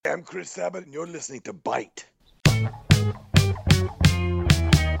I'm Chris Sabat, and you're listening to Bite.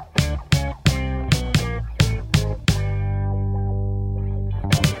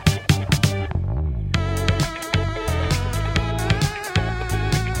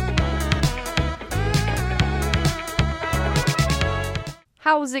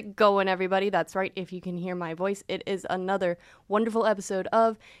 How's it going, everybody? That's right, if you can hear my voice, it is another wonderful episode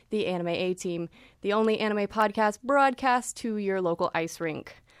of the Anime A-Team, the only anime podcast broadcast to your local ice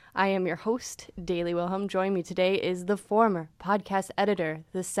rink. I am your host, Daily Wilhelm. Joining me today is the former podcast editor,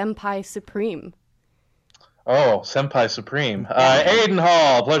 the Senpai Supreme. Oh, Senpai Supreme. Aiden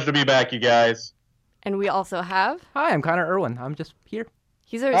Hall, pleasure to be back, you guys. And we also have... Hi, I'm Connor Irwin. I'm just here.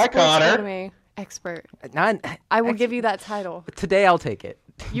 He's our Hi, sports Connor. anime expert. I will give you that title. Today I'll take it.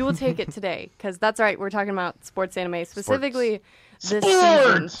 You will take it today, because that's right, we're talking about sports anime, specifically this Sports!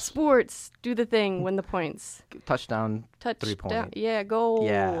 season. Sports! Do the thing, win the points. Touchdown, Touchdown. 3-point. Yeah, goal.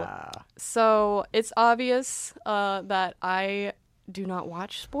 Yeah. So it's obvious that I do not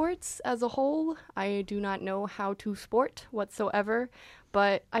watch sports as a whole. I do not know how to sport whatsoever,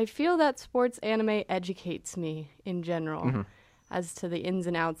 but I feel that sports anime educates me in general. As to the ins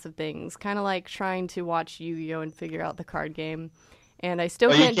and outs of things, kind of like trying to watch Yu-Gi-Oh! And figure out the card game. And I still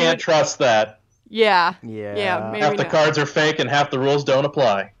Well, can't you can't trust that. Yeah. Yeah. Yeah, maybe Half the not. cards are fake and half the rules don't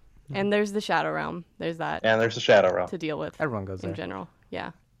apply. And there's the Shadow Realm. There's that And there's the Shadow Realm. to deal with Everyone goes in there. general.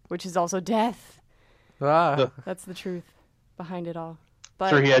 Yeah. Which is also death. Ah. That's the truth behind it all. But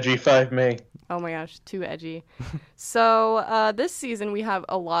 3 edgy, 5 me. oh my gosh, too edgy. So this season we have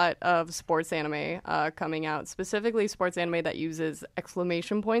a lot of sports anime coming out, specifically sports anime that uses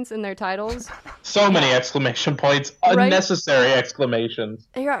exclamation points in their titles. So many exclamation points. Right? Unnecessary exclamations.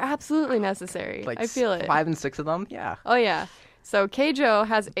 They are absolutely necessary. Like I feel it. 5 and 6 of them? Yeah. Oh yeah. So Keijo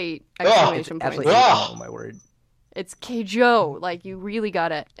has 8 exclamation points. Absolutely. Ugh. Oh, my word. It's Keijo. Like, you really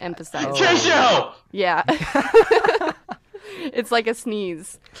gotta emphasize Oh. it. J-Show! Yeah. It's like a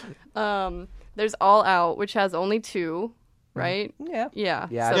sneeze. There's All Out, which has only 2, right? Yeah. Yeah.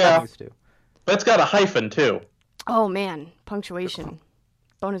 Yeah, So I Yeah. used to. But it's got a hyphen, too. oh man, punctuation.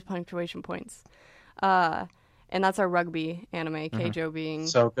 Bonus punctuation points. And that's our rugby anime, Keijo being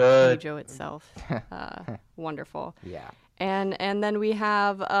So good. Keijo itself. Wonderful. Yeah. And then we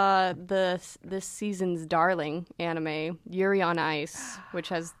have this season's darling anime, Yuri on Ice, which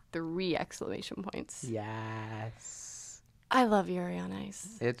has 3 exclamation points. Yes. I love Yuri on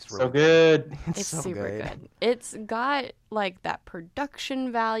Ice. It's So really good. It's so super good. It's got like that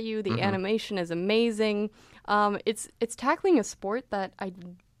production value. The animation is amazing. It's tackling a sport that I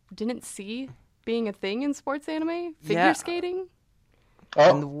didn't see being a thing in sports anime. Figure Yeah. skating.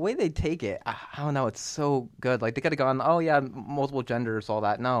 And the Oh, way they take it, I don't know, it's so good. Like, they could have gone, oh, yeah, multiple genders, all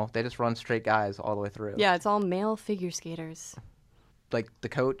that. No, they just run straight guys all the way through. Yeah, it's all male figure skaters. Like, the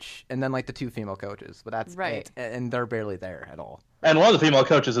coach, and then, like, the 2 female coaches. But that's Right. it. And they're barely there at all. and one of the female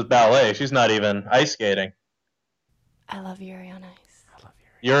coaches is ballet. She's not even ice skating. I love Yuri on Ice. I love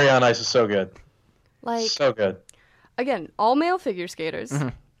you. Yuri on Ice is so good. Like, So good. again, all male figure skaters.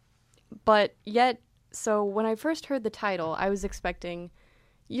 Mhm. But yet, so when I first heard the title, I was expecting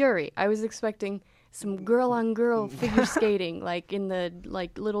Yuri. I was expecting some girl-on-girl figure skating, like in the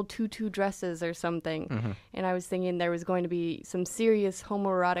like little tutu dresses or something. And I was thinking there was going to be some serious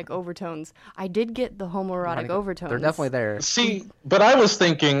homoerotic overtones. I did get the homoerotic overtones. They're definitely there. See, but I was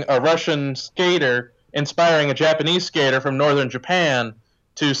thinking a Russian skater inspiring a Japanese skater from northern Japan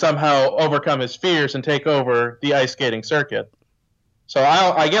to somehow overcome his fears and take over the ice skating circuit. So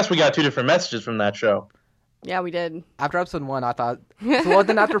I guess we got 2 different messages from that show. Yeah, we did. After episode 1, I thought... well,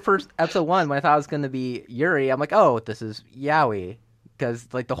 then after first episode 1, when I thought it was going to be Yuri, I'm like, oh, this is Yaoi. Because,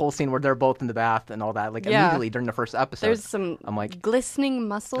 like, the whole scene where they're both in the bath and all that, like, Yeah. immediately during the first episode. There's some I'm like... glistening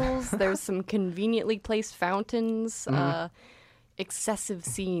muscles. There's some conveniently placed fountains. Excessive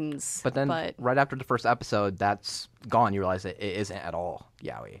scenes. But then, right after the first episode, that's gone. You realize it isn't at all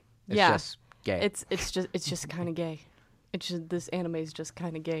Yaoi. It's Yeah. just gay. It's just kind of gay. It's just, this anime is just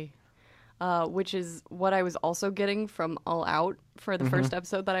kind of gay, which is what I was also getting from All Out for the first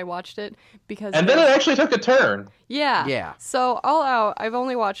episode that I watched it, because And then it actually took a turn. yeah. Yeah. So All Out, I've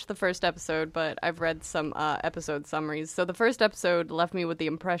only watched the first episode, but I've read some episode summaries. So the first episode left me with the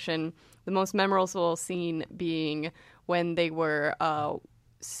impression, the most memorable scene being when they were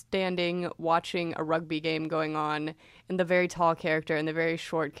standing watching a rugby game going on, and the very tall character and the very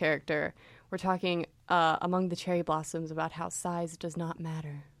short character were talking among the cherry blossoms about how size does not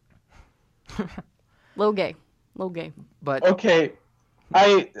matter. Little gay. but Okay,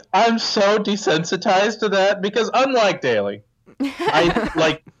 I'm so desensitized to that because unlike Daily, I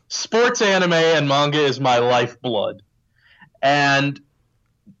like sports anime and manga is my lifeblood. And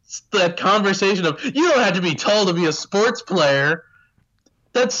that conversation of, you don't have to be tall to be a sports player.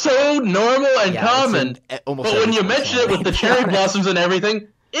 That's so normal and Yeah, common. Almost But when every you sports mention it anime, with the to be cherry honest. blossoms and everything,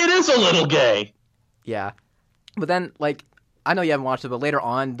 it is a little gay. Yeah. But then, like, I know you haven't watched it, but later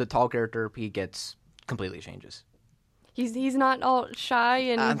on, the tall character, he gets completely changes. He's not all shy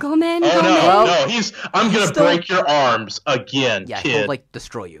and Um, go men, Oh, go no, men. Well, no. I'm going to still- break your arms again, Yeah, kid. he'll, like,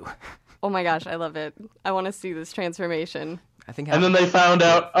 destroy you. Oh my gosh, I love it. I want to see this transformation. I think. And then they found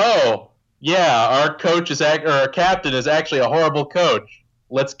out, oh, yeah, our coach is or our captain is actually a horrible coach.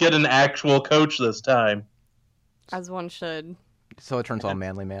 Let's get an actual coach this time. As one should. So it turns all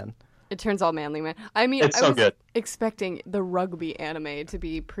manly man. It turns all manly, man. I mean, It's I so was good. expecting the rugby anime to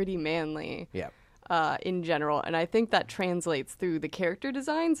be pretty manly. Yeah. In general, and I think that translates through the character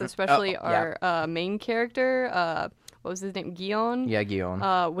designs, especially yeah. our main character. What was his name? Guion. Yeah,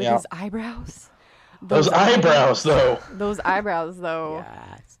 Guillaume. With Yeah. his eyebrows. Those eyebrows, though. Those eyebrows, though.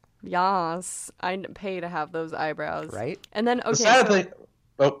 Yes. Yes, I'd pay to have those eyebrows. Right? And then okay, The sad so, thing.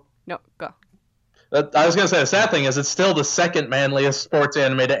 Oh, no, go. I was going to say the sad thing is it's still the second manliest sports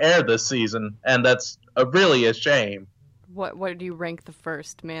anime to air this season, and that's really a shame. What do you rank the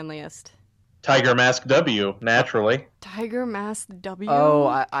first manliest? Tiger Mask W, naturally. Tiger Mask W.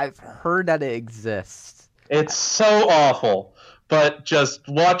 Oh, I've heard that it exists. It's so awful, but just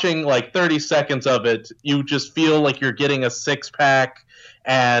watching like 30 seconds of it, you just feel like you're getting a six-pack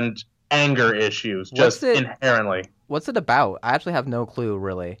and anger issues, just What's it- inherently. What's it about? I actually have no clue,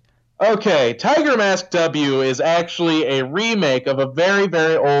 really. Okay, Tiger Mask W is actually a remake of a very,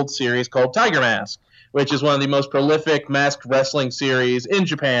 very old series called Tiger Mask, which is one of the most prolific masked wrestling series in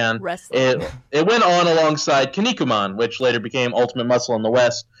Japan. Wrestling. It went on alongside Kinnikuman, which later became Ultimate Muscle in the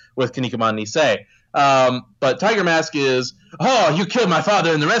West with Kinnikuman Nisei. But Tiger Mask is, oh, you killed my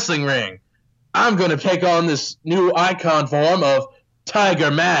father in the wrestling ring. I'm going to take on this new icon form of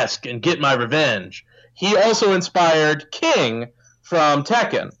Tiger Mask and get my revenge. He also inspired King from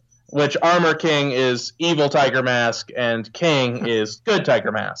Tekken, which Armor King is evil Tiger Mask and King is good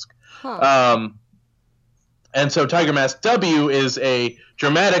Tiger Mask. Huh. And so Tiger Mask W is a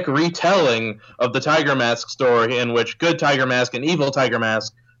dramatic retelling of the Tiger Mask story in which good Tiger Mask and evil Tiger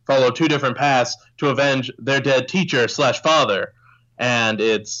Mask follow two different paths to avenge their dead teacher/father. And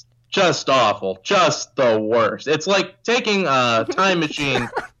it's just awful. Just the worst. It's like taking a time machine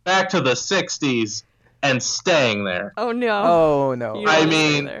back to the 60s and staying there. Oh no. Oh, no. You don't I wanna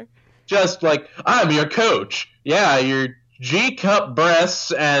stay mean- there. Just like, I'm your coach. Yeah, your G-cup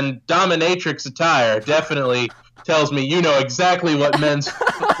breasts and dominatrix attire definitely tells me you know exactly what men's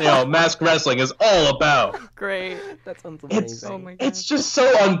mask wrestling is all about. Great. That sounds It's- Oh my god. It's just so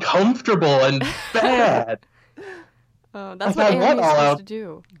uncomfortable and bad. Oh, that's like, what I want anime is all supposed out- to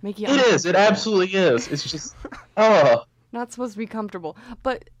do. Make you It is. It uncomfortable. absolutely is. It's just, oh. Not supposed to be comfortable.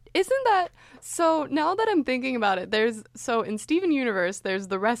 But isn't that so? Now that I'm thinking about it, in Steven Universe, there's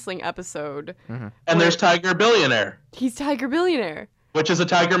the wrestling episode. And there's Tiger Billionaire, He's Tiger Billionaire. which is a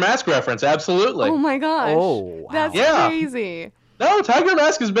Tiger Mask reference, absolutely. Oh my gosh. Oh, wow. That's Yeah. crazy. No, Tiger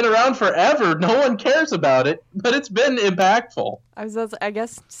Mask has been around forever. No one cares about it, but it's been impactful. I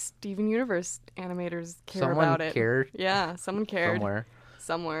guess Steven Universe animators care Someone about it. cared Yeah, someone cared somewhere.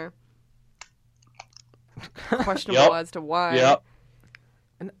 somewhere. Questionable as to why. Yep.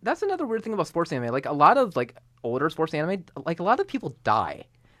 And that's another weird thing about sports anime. Like, a lot of, like, older sports anime, like, a lot of people die.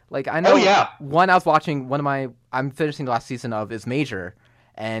 Like, I know Oh, yeah. one I was watching, I'm finishing the last season of is Major.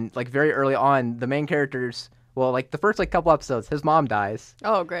 And, like, very early on, the main characters, well, like, the first, like, couple episodes, his mom dies.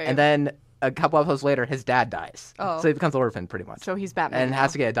 Oh, great. And then a couple episodes later, his dad dies. Oh. So he becomes an orphan, pretty much. So he's Batman and now.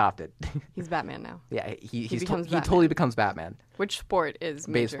 has to get adopted. He's Batman now. Yeah, he becomes Batman. totally becomes Batman. Which sport is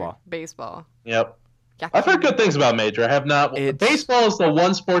major? Baseball. Baseball. Yep. Yeah. I've heard good things about Major. I have not. It's- Baseball is the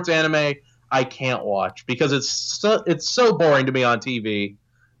one sports anime I can't watch because it's so boring to me on TV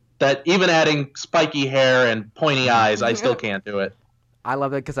that even adding spiky hair and pointy eyes, I still can't do it. I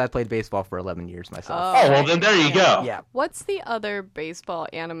love it because I played baseball for 11 years myself. Oh, well, then there you go. Yeah. What's the other baseball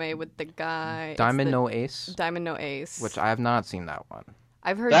anime with the guy? It's Diamond the- No Ace, Diamond No Ace. which I have not seen that one.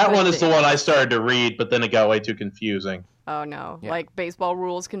 I've heard That good one is the things. one I started to read, but then it got way too confusing. Oh no! Yeah. Like baseball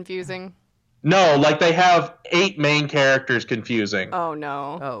rules confusing. No, like they have 8 main characters confusing. Oh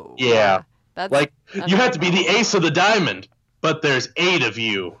no! Oh. Yeah. That's Like, you have to be the ace of the diamond, but there's 8 of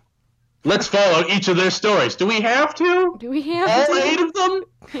you. Let's follow each of their stories. Do we have to? Do we have All to? 8 of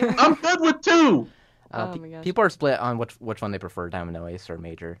them? I'm good with 2. Oh my gosh. People are split on which one they prefer, Diamond No Ace or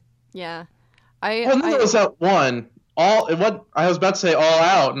Major. Yeah. Well, then there was that one. What I was about to say, All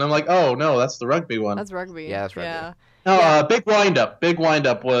Out, and I'm like, oh no, that's the rugby one. That's rugby. Yeah, that's rugby. Yeah. No, yeah. Big Wind Up. Big Wind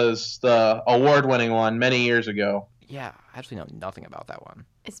Up was the award-winning one many years ago. Yeah, I actually know nothing about that one.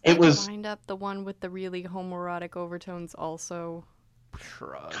 Is It Big was- Wind Up the one with the really homoerotic overtones also?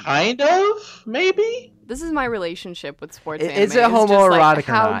 Shrug. Kind of, maybe. This is my relationship with sports anime. Is it It's just, like, homoerotic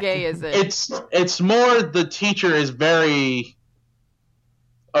or how not? gay is it? It's more the teacher is very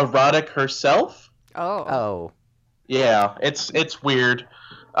erotic herself. Oh. Oh. Yeah, it's weird.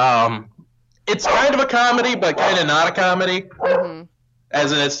 It's kind of a comedy, but kind of not a comedy, Mhm.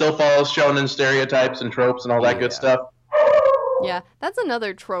 as in it still follows shonen stereotypes and tropes and all that good Yeah. stuff. Yeah, that's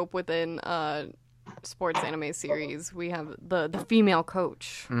another trope within sports anime series. We have the female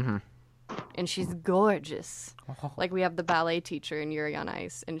coach, Mm-hmm. and she's gorgeous. Like we have the ballet teacher in Yuri on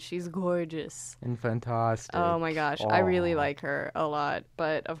Ice, and she's gorgeous. And fantastic. Oh my gosh, I really Aw. like her a lot.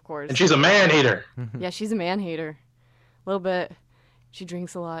 But of course, And she's a man-eater. yeah, she's a man hater, a little bit. She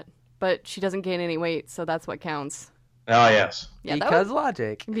drinks a lot, but she doesn't gain any weight, so that's what counts. Oh, yes. Yeah, that Because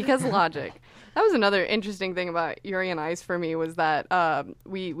logic. because logic. That was another interesting thing about Yuri on Ice for me was that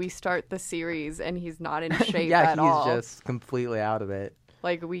we start the series and he's not in shape Yeah, at he's all. just completely out of it.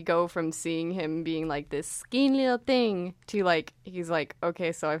 Like we go from seeing him being like this skinny little thing to like he's like,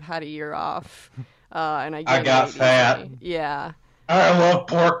 okay, so I've had a year off, and I got weight fat. easily. Yeah, I love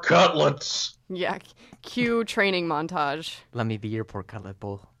pork cutlets. yeah. Cue training montage. Let me be your pork cutlet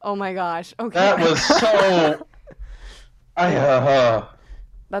bowl. Oh my gosh. Okay, That was so...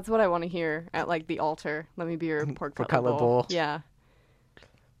 that's what I want to hear at like the altar. Let me be your pork Pork cutlet cutlet bowl. bowl. Yeah.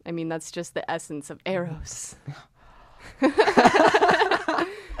 I mean, that's just the essence of Eros.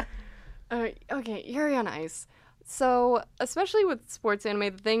 Okay, Yuri on Ice. So, especially with sports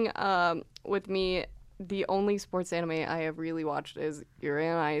anime, the thing with me, the only sports anime I have really watched is Yuri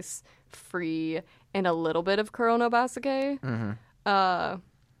on Ice, Free, and a little bit of Kurono Basuke. Mm-hmm.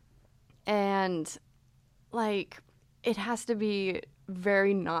 And, like, it has to be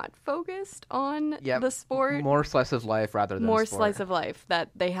very not focused on Yep. the sport. More slice of life rather than More sport. slice of life that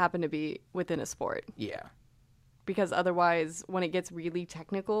they happen to be within a sport. Yeah. Because otherwise, when it gets really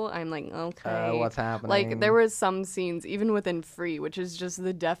technical, I'm like, okay. What's happening? Like, there was some scenes, even within Free, which is just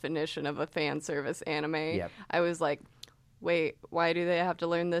the definition of a fan service anime. Yep. I was like, wait, why do they have to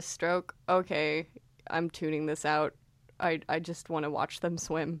learn this stroke? Okay, I'm tuning this out. I just want to watch them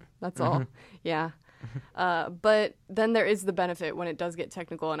swim. That's all. Yeah. But then there is the benefit when it does get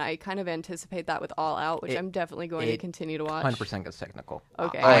technical, and I kind of anticipate that with All Out, which I'm definitely going to continue to watch. 100% gets technical.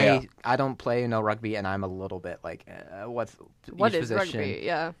 Okay. I don't play no rugby, and I'm a little bit like, what's What each is position? rugby?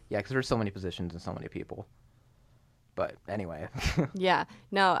 Yeah. Yeah, because there's so many positions and so many people. But anyway. Yeah,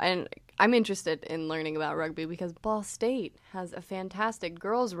 no, and I'm interested in learning about rugby because Ball State has a fantastic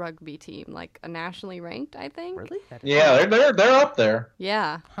girls rugby team, like a nationally ranked, I think. Really? Yeah, they're up there.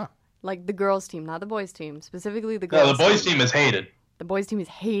 Yeah. Huh. Like the girls team, not the boys team. Specifically the No, girls. the boys team is hated. The boys team is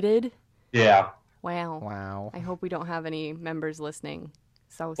hated. Yeah. Wow. Wow. I hope we don't have any members listening.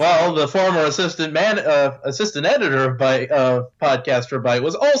 So Well, the former assistant editor of Podcast for Bite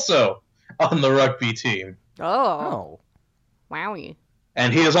was also on the rugby team, Oh. Oh. Wowie.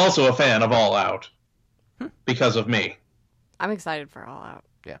 and he is also a fan of All Out because of me. I'm excited for All Out.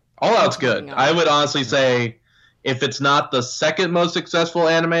 All Out's good. Moving on. I would honestly say if it's not the second most successful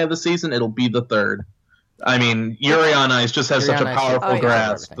anime of the season, it'll be the third. I mean, Yuri on Ice just has Yuri such a on Ice powerful Oh, yeah.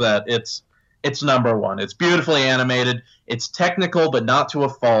 grasp that it's number one. It's beautifully animated. It's technical, but not to a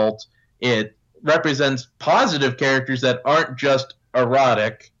fault. It represents positive characters that aren't just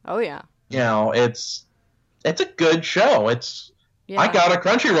erotic. Oh yeah. You know, it's a good show. Yeah. I got a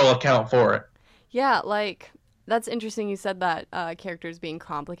Crunchyroll account for it. Yeah, like that's interesting you said that characters being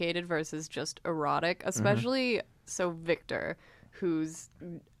complicated versus just erotic, especially so Victor, who's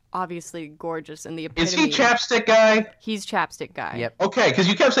obviously gorgeous in the Is epitome. he Chapstick Guy? He's Chapstick Guy. Yep. Okay, because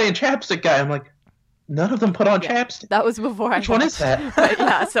you kept saying Chapstick Guy. I'm like, none of them put on Yeah. chapstick. That was before Which I one watched. is that? But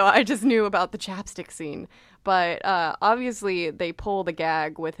yeah, so I just knew about the chapstick scene. But obviously they pull the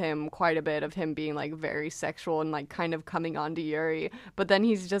gag with him quite a bit of him being like very sexual and like kind of coming on to Yuri. But then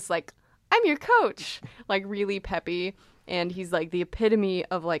he's just like, I'm your coach. Like really peppy. And he's like the epitome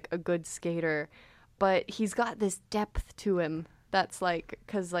of like a good skater. But he's got this depth to him that's like,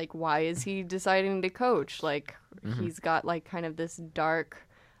 because like, why is he deciding to coach? Like he's got like kind of this dark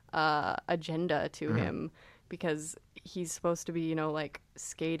agenda to him because he's supposed to be, you know, like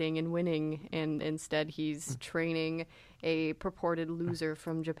skating and winning, and instead he's training a purported loser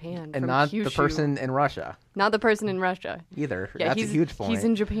from Japan. And from not the Kyushu. person in Russia Not the person in Russia. either. Yeah, That's he's a huge point. He's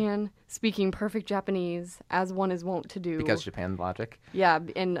in Japan, speaking perfect Japanese, as one is wont to do. Because Japan logic. Yeah,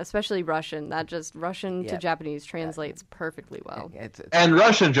 and especially Russian. That just Russian Yeah. to Japanese translates perfectly well. It's And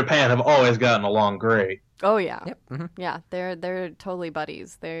Russia and Japan have always gotten along great. Oh yeah. Yep. Mm-hmm. Yeah, they're totally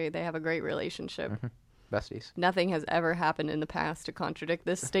buddies. They have a great relationip. Besties. Nothing has ever happened in the past to contradict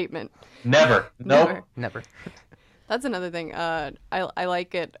this statement. Never. Nope. Never. That's another thing. I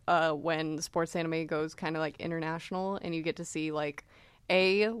like it when sports anime goes kind of like international, and you get to see like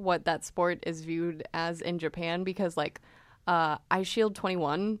what that sport is viewed as in Japan, because like Ice Shield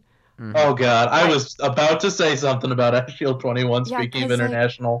 21. Oh God, I was about to say something about Ice Shield 21. Yeah, Speaking of 'cause, like,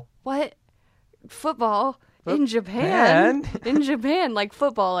 international, What? Football in Japan? Japan? In Japan, like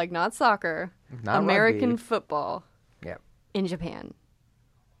football, like not soccer. Not American rugby. football Yep. in Japan.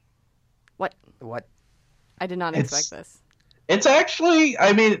 What? What? I did not It's- expect this. it's actually.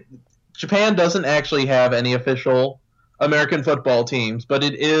 I mean, Japan doesn't actually have any official American football teams, but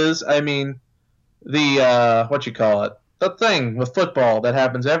it is. I mean, the what you call it? The thing with football that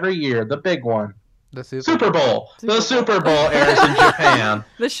happens every year, the big one, The Super. Super Bowl. Super The Bowl. Super Bowl airs in Japan.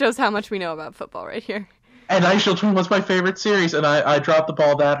 This shows how much we know about football right here. And Ice Shield 21 was my favorite series, and I dropped the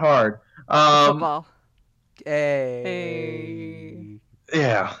ball that hard. Football. Hey.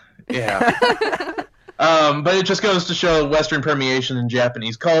 Yeah. But it just goes to show Western permeation in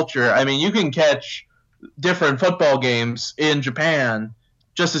Japanese culture. I mean, you can catch different football games in Japan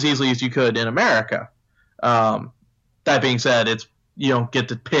just as easily as you could in America. That being said, you don't get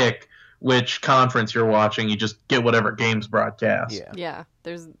to pick which conference you're watching. You just get whatever games broadcast. Yeah. Yeah,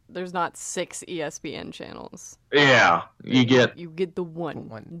 there's not 6 ESPN channels. Yeah, you get. You get the one.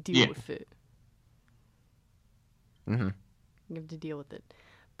 One. Deal Yeah. with it. Mm-hmm. You have to deal with it.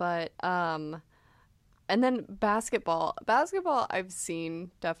 But and then basketball. Basketball I've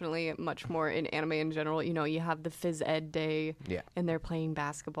seen definitely much more in anime in general. You know, you have the Phys Ed Day, Yeah. and they're playing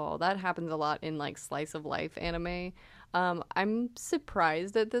basketball. That happens a lot in like slice of life anime. I'm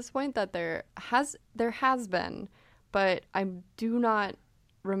surprised at this point that there has been, but I do not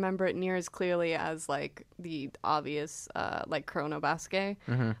remember it near as clearly as like the obvious like Chrono Basket.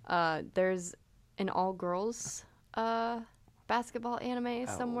 Mm-hmm. There's an all girls basketball anime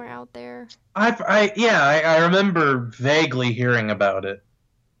somewhere out there. I remember vaguely hearing about it.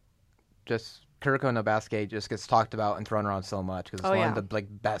 Just Kuroko no Basket just gets talked about and thrown around so much because it's Oh, one yeah. of the like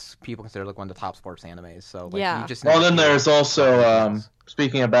best people consider like one of the top sports animes. So like, Yeah. you just Well, never then hear there's about also, it.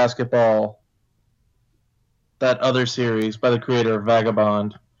 speaking of basketball, that other series by the creator of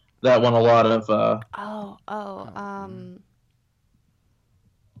Vagabond that won a lot of.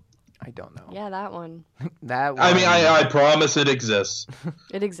 I don't know. Yeah, that one. That I mean, one- I promise it exists.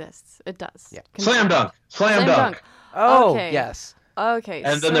 It exists. It does. Yeah. Slam dunk, slam dunk. Oh Okay. yes. Okay.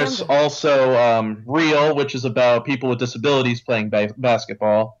 And then Slam there's Dunk. also Real, which is about people with disabilities playing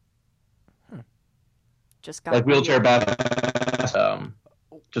basketball, Just got like wheelchair weird. basketball.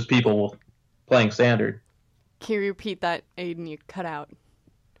 Just people playing standard. Can you repeat that, Aiden? You cut out.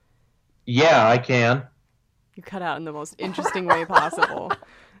 Yeah, I can. You cut out in the most interesting way possible.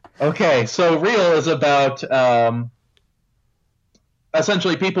 Okay, so Real is about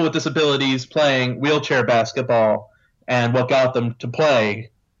essentially people with disabilities playing wheelchair basketball and what got them to play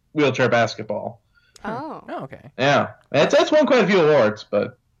wheelchair basketball. Oh. Oh, okay. Yeah, it's won quite a few awards,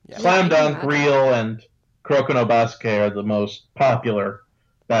 but Yeah. Slam I can Dunk, imagine. Real, and Kuroko no Basket are the most popular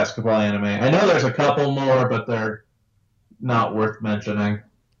basketball anime. I know there's a couple more, but they're not worth mentioning.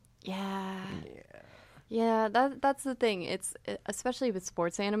 Yeah. Yeah. Yeah, that's the thing. It's especially with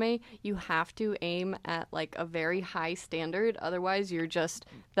sports anime, you have to aim at like a very high standard. Otherwise, you're just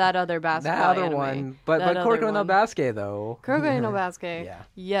that other That basketball other anime. one, but That other Kuroko no one. Basket though. Kuroko no Basket. Yeah.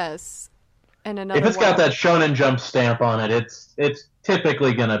 Yes. And another If it's one. got that Shonen Jump stamp on it, it's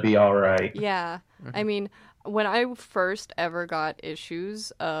typically gonna be all right. Yeah. I mean, when I first ever got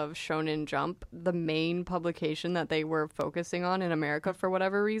issues of Shonen Jump, the main publication that they were focusing on in America for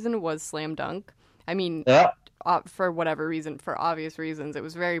whatever reason was Slam Dunk. I mean, Yeah. for whatever reason, for obvious reasons, it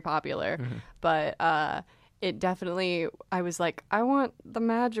was very popular. But it definitely, I was like, I want the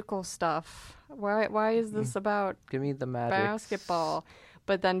magical stuff. Why is this about Give me the magic. basketball?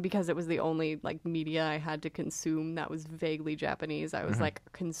 But then because it was the only like media I had to consume that was vaguely Japanese, I was like,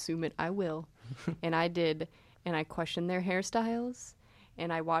 consume it, I will. And I did, and I questioned their hairstyles,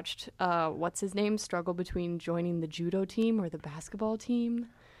 and I watched what's his name struggle between joining the judo team or the basketball team.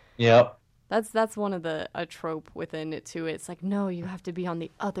 Yep. That's one of a trope within it too. It's like, no, you have to be on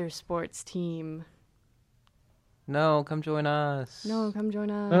the other sports team. No, come join us. No, come join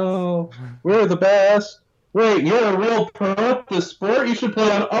us. No, we're the best. Wait, you're a real pro at this sport? You should play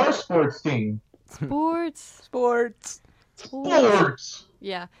on our sports team. Sports. Sports. Sports!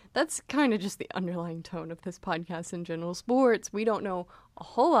 Yeah, that's kind of just the underlying tone of this podcast in general. Sports, we don't know a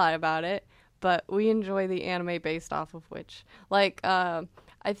whole lot about it, but we enjoy the anime based off of which. Like,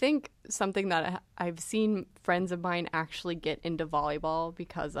 I think something that I've seen friends of mine actually get into volleyball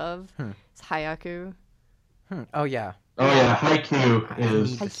because of is Hayaku. Oh yeah. Oh yeah, Haikyuu I need,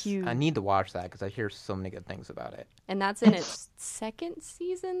 is. Haikyuu. I need to watch that because I hear so many good things about it. And that's in its second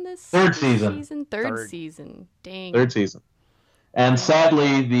season Third season. Third season. Dang. Third season. And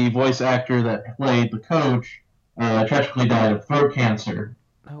sadly, the voice actor that played the coach tragically died of throat cancer.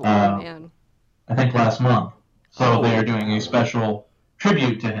 Oh, Man. I think last month. So they are doing a special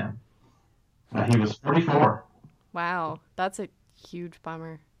tribute to him. He was 44. Wow. That's a huge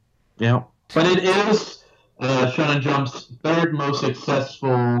bummer. Yeah. But it is Shonen Jump's third most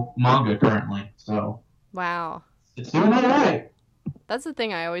successful manga currently. So Wow. it's doing all right. That's the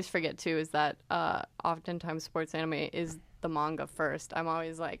thing I always forget too, is that oftentimes sports anime is the manga first. I'm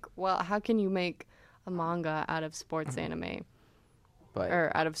always like, well, how can you make a manga out of sports anime? but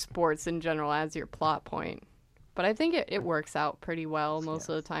Or out of sports in general as your plot point. But I think it works out pretty well most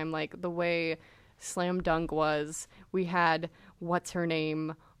of the time. Like the way Slam Dunk was, we had what's her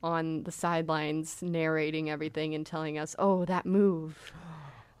name on the sidelines narrating everything and telling us, oh, that move.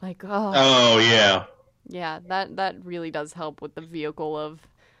 Like, oh. Oh, yeah. Yeah, that really does help with the vehicle of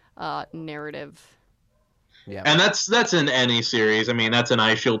narrative. yeah. And that's in any series. I mean, that's in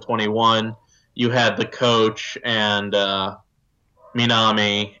iShield 21. You had the coach and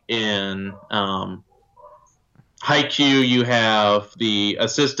Minami. In Haikyuu, you have the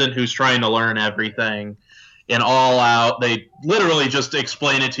assistant who's trying to learn everything. In All Out, they literally just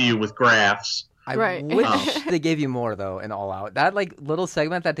explain it to you with graphs. I Right. wish they gave you more though in All Out. That like little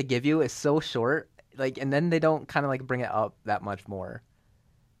segment that they give you is so short. Like, and then they don't kind of like bring it up that much more.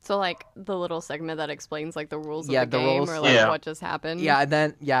 So like the little segment that explains like the rules Yeah, of the the game rules. or like Yeah. what just happened. Yeah, and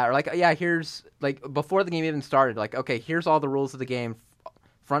then or like here's like before the game even started, like okay, here's all the rules of the game,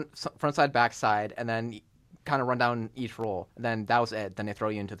 front side, back side, and then kind of run down each rule. And then that was it. Then they throw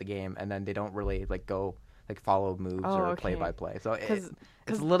you into the game, and then they don't really like go like follow moves Oh, or okay. play by play. So it's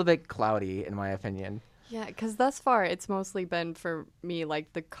 'cause- a little bit cloudy in my opinion. Yeah, because thus far it's mostly been for me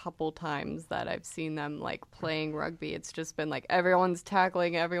like the couple times that I've seen them like playing rugby. It's just been like everyone's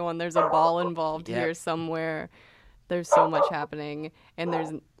tackling everyone. There's a ball involved Yep. here somewhere. There's so much happening, and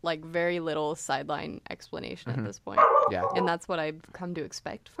there's like very little sideline explanation at this point. Yeah. And that's what I've come to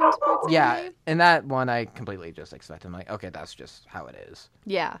expect from sports. Yeah, anime. and that one I completely just expect. I'm like, okay, that's just how it is.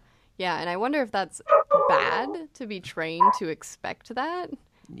 Yeah. Yeah, and I wonder if that's bad to be trained to expect that.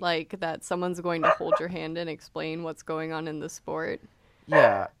 Like that someone's going to hold your hand and explain what's going on in the sport.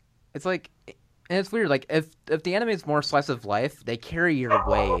 Yeah, it's like, and it's weird. Like if the anime is more slice of life, they carry your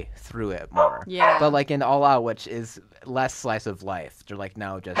way through it more. Yeah. But like in All Out, which is less slice of life, they're like,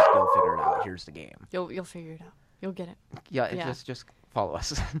 no, just go figure it out. Here's the game. You'll figure it out. You'll get it. Yeah, it Yeah. just follow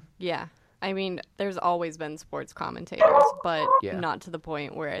us. Yeah. I mean, there's always been sports commentators, but Yeah. not to the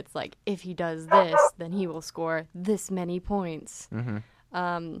point where it's like, if he does this, then he will score this many points. Mm-hmm.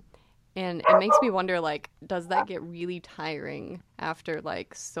 And it makes me wonder, like, does that get really tiring after,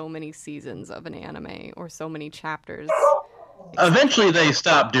 like, so many seasons of an anime or so many chapters? Eventually, they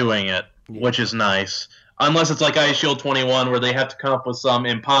stop doing it, which is nice. Unless it's like iShield 21, where they have to come up with some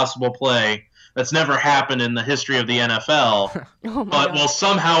impossible play that's never happened in the history of the NFL, Oh my but God. will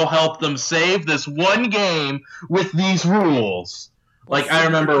somehow help them save this one game with these rules. Like, I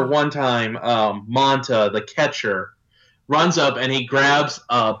remember one time, Monta, the catcher, runs up and he grabs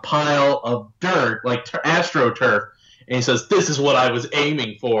a pile of dirt, like AstroTurf, and he says, "This is what I was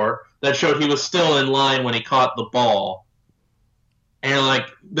aiming for." That showed he was still in line when he caught the ball. And you're like,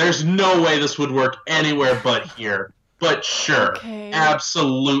 there's no way this would work anywhere but here. But sure, Okay.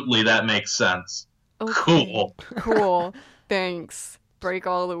 absolutely, that makes sense. Okay. Cool. Cool. Thanks. Break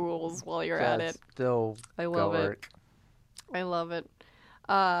all the rules while you're at it. Still I go love it. work. I love it.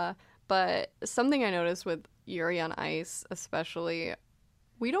 But something I noticed with Yuri on Ice, especially,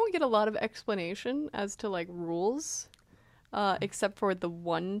 we don't get a lot of explanation as to like rules, except for the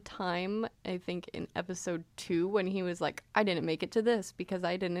one time I think in episode 2 when he was like, "I didn't make it to this because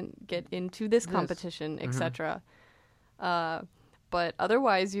I didn't get into this competition," etc. But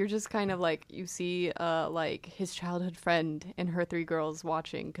otherwise, you're just kind of like, you see like his childhood friend and her 3 girls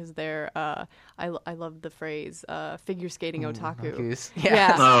watching because they're I love the phrase figure skating otaku. Otakus.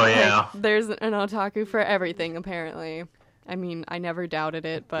 Yeah. Oh, like, yeah. there's an otaku for everything apparently. I mean, I never doubted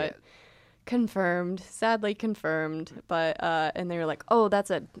it, but confirmed, sadly confirmed. But and they were like, "Oh,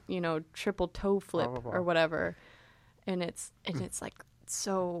 that's a, triple toe flip Blah, blah, blah. or whatever." And it's like,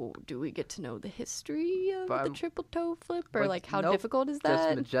 so do we get to know the history of But the I'm- triple toe flip, or like, like how nope, difficult is Just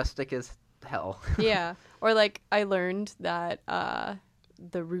that? majestic as hell. Yeah. Or like I learned that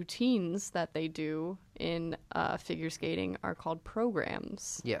the routines that they do in figure skating are called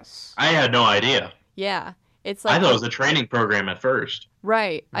programs. Yes. I had no idea. Yeah. It's I like thought it was a training program at first.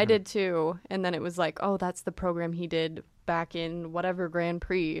 right. I did too, and then it was like, oh, that's the program he did back in whatever Grand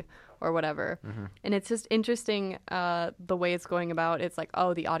Prix or whatever. And it's just interesting the way it's going about. It's like,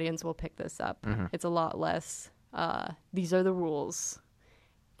 oh, the audience will pick this up. It's a lot less. These are the rules.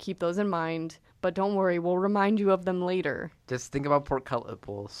 Keep those in mind, but don't worry, we'll remind you of them later. Just think about pork cutlet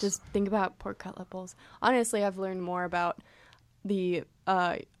bowls. Just think about pork cutlet bowls. Honestly, I've learned more about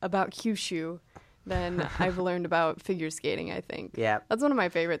about Kyushu than I've learned about figure skating, I think. Yeah. That's one of my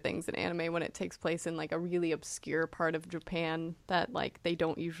favorite things in anime when it takes place in like a really obscure part of Japan that like they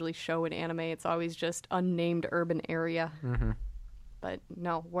don't usually show in anime. It's always just unnamed urban area. But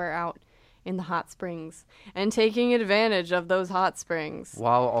no, we're out in the hot springs and taking advantage of those hot springs.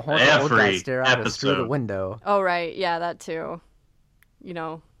 While a whole bunch of old guys Every stare out us through the episode. window. Oh, right. Yeah, that too. You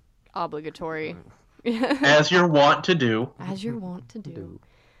know, obligatory. As you're wont to do. As you're wont to do.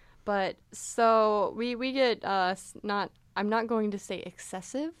 But so we get I'm not going to say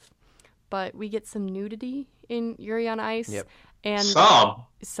excessive, but we get some nudity in Yuri on Ice. Yep. And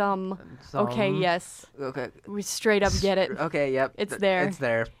some. Okay, yes. Okay. We straight up get it. Okay, yep. It's there. It's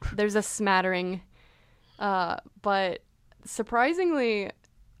there. There's a smattering. But surprisingly,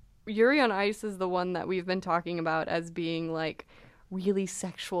 Yuri on Ice is the one that we've been talking about as being like really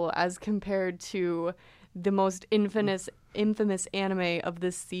sexual as compared to the most infamous anime of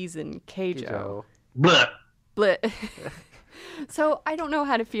this season, Keijo. Blech. Blit. So I don't know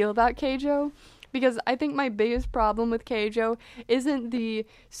how to feel about Keijo because I think my biggest problem with Keijo isn't the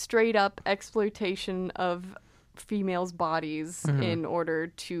straight up exploitation of females' bodies in order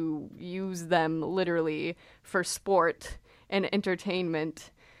to use them literally for sport and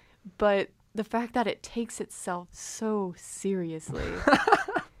entertainment, but the fact that it takes itself so seriously.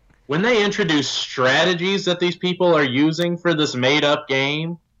 When they introduce strategies that these people are using for this made-up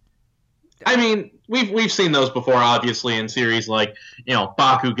game, I mean, we've seen those before, obviously, in series like,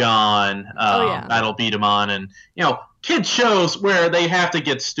 Bakugan, Battle Beat-em-on, and, kid shows where they have to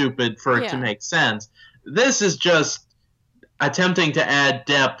get stupid for it to make sense. This is just attempting to add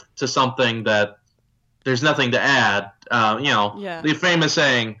depth to something that there's nothing to add. The famous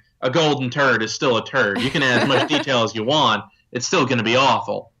saying, a golden turd is still a turd. You can add as much detail as you want. It's still going to be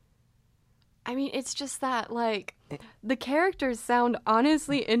awful. I mean, it's just that, like, the characters sound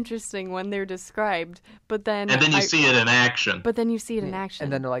honestly interesting when they're described, but then... And then you see it in action. But then you see it in action.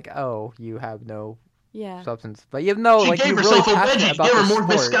 And then they're like, oh, you have no yeah. substance. But you know, She like, gave you're herself really a passionate wedgie. about Give her the more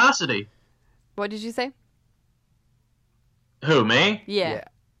sport. viscosity. What did you say? Who, me? Yeah.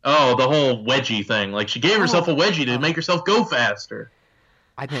 Oh, the whole wedgie thing. Like, she gave herself a wedgie to make herself go faster.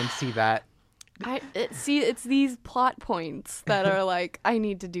 I didn't see that. It's these plot points that are like, I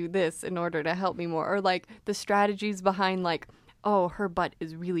need to do this in order to help me more. Or, like, the strategies behind, like, oh, her butt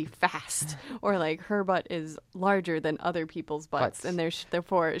is really fast. Or, like, her butt is larger than other people's butts. And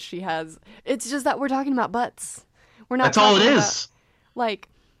therefore, she has... It's just that we're talking about butts. We're not That's all it talking is. about, like,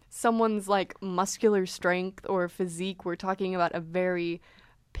 someone's, like, muscular strength or physique. We're talking about a very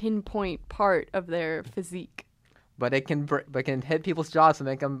pinpoint part of their physique. But it can hit people's jaws and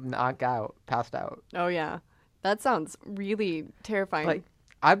make them passed out. Oh, yeah. That sounds really terrifying. Like,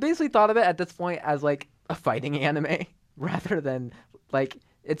 I basically thought of it at this point as, like, a fighting anime rather than, like,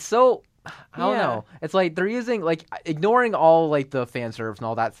 it's so... I don't know. It's like they're using, like, ignoring all, like, the fan service and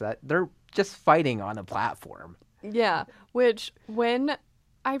all that set. They're just fighting on a platform. Yeah, which when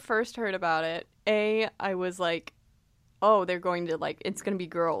I first heard about it, I was like, oh, they're going to, like, it's going to be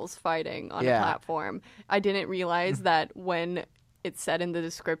girls fighting on a platform. I didn't realize that when it said in the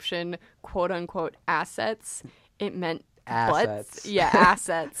description, quote-unquote, assets, it meant Assets. butts. Yeah,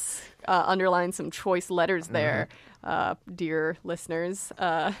 assets. Underline some choice letters there, dear listeners.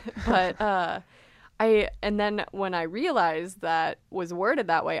 And then when I realized that was worded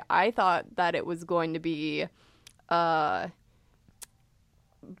that way, I thought that it was going to be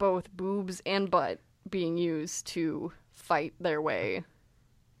both boobs and butt being used to fight their way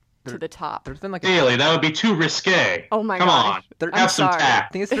to the top. There's been like Daily, that would be too risque. Oh my Come gosh. on. I'm Have some sorry.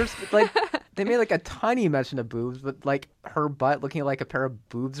 tact. thing is, there's like they made like a tiny mention of boobs, but like her butt looking like a pair of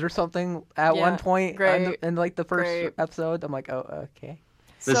boobs or something at Yeah, one point great, in like the first great. episode. I'm like, oh, okay.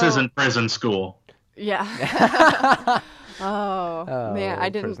 This So- isn't prison school. Yeah. oh, man, I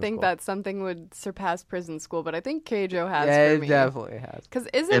didn't prison think school. that something would surpass prison school, but I think Keijo has Yeah, for it me. definitely has. Because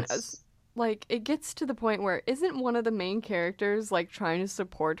isn't It's- like it gets to the point where isn't one of the main characters like trying to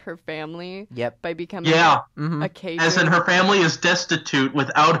support her family Yep. by becoming Yeah. Mm-hmm. a Keijo? As in, her family is destitute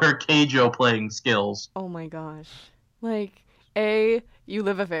without her Keijo playing skills. Oh my gosh. Like, A, you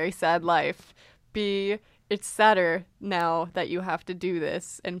live a very sad life. B, it's sadder now that you have to do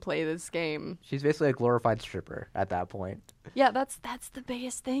this and play this game. She's basically a glorified stripper at that point. Yeah, that's the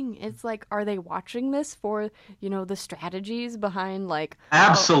biggest thing. It's like, are they watching this for, the strategies behind, like...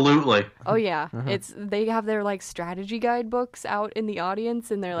 Absolutely. Oh yeah, they have their, like, strategy guidebooks out in the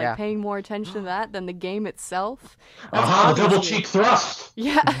audience, and they're, like, paying more attention to that than the game itself. The double cheek thrust.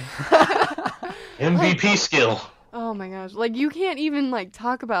 Yeah. MVP skill. Oh my gosh. Like, you can't even, like,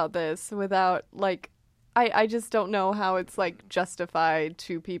 talk about this without, like... I just don't know how it's, like, justified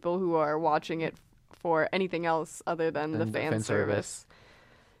to people who are watching it for anything else other than the fan service.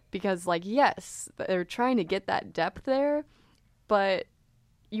 Because, like, yes, they're trying to get that depth there, but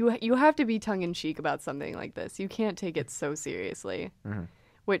you have to be tongue-in-cheek about something like this. You can't take it so seriously,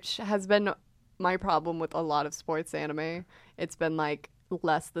 which has been my problem with a lot of sports anime. It's been, like,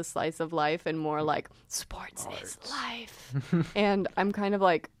 less the slice of life and more, like, sports is life. And I'm kind of,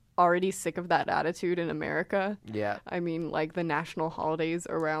 like, already sick of that attitude in America. Yeah. I mean, like, the national holidays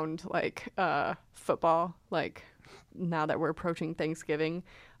around, like, football, like, now that we're approaching Thanksgiving,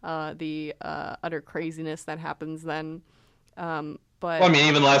 the utter craziness that happens then. But Well, I mean,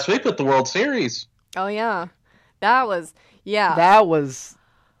 even last week with the World Series. oh yeah, that was That was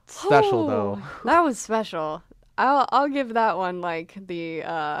special, though. That was special. I'll give that one, like,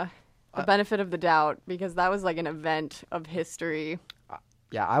 the benefit of the doubt, because that was like an event of history.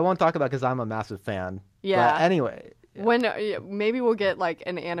 Yeah, I won't talk about it because I'm a massive fan. Yeah. But anyway. Yeah. When maybe we'll get, like,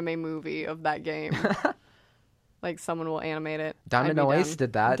 an anime movie of that game. Like, someone will animate it. Diamond I'd be Ace down.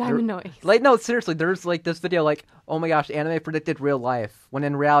 did that. Diamond Ace. Like, no, seriously, there's, like, this video, like, oh my gosh, anime predicted real life. When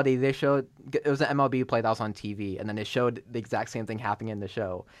in reality, they showed, it was an MLB play that was on TV, and then they showed the exact same thing happening in the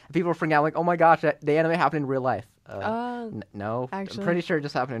show. And people were freaking out, like, oh my gosh, the anime happened in real life. No, actually, I'm pretty sure it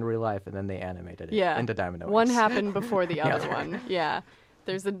just happened in real life, and then they animated it into Diamond Ace. One happened before the other one. Yeah.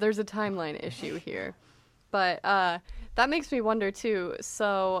 There's a timeline issue here. But that makes me wonder, too.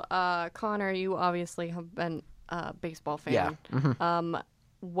 So, Connor, you obviously have been a baseball fan. Yeah. Mm-hmm.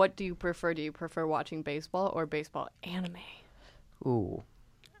 What do you prefer? Do you prefer watching baseball or baseball anime? Ooh.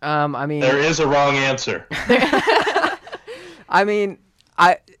 I mean... There is a wrong answer. I mean,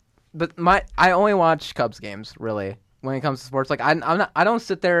 I only watch Cubs games, really, when it comes to sports. Like, I don't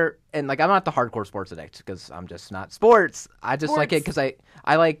sit there and, like, I'm not the hardcore sports addict because I'm just not sports. I just like it because I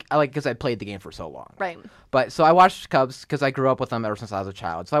like because I played the game for so long. Right. But so I watched Cubs because I grew up with them ever since I was a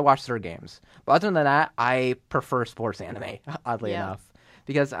child. So I watched their games. But other than that, I prefer sports anime, oddly enough,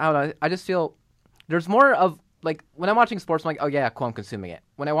 because I don't know. I just feel there's more of, like, when I'm watching sports, I'm like, oh yeah, cool, I'm consuming it.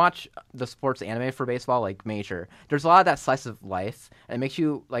 When I watch the sports anime for baseball, like Major, there's a lot of that slice of life, and it makes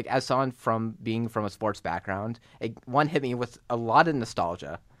you, like, as someone from being from a sports background, it hit me with a lot of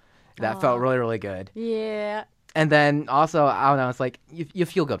nostalgia. That felt really, really good. Yeah. And then also, I don't know, it's like you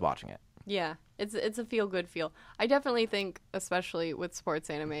feel good watching it. Yeah, it's a feel-good feel. I definitely think, especially with sports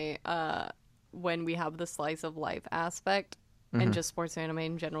anime, when we have the slice of life aspect, and just sports anime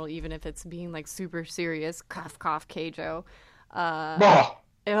in general, even if it's being, like, super serious, cough cough Keijo,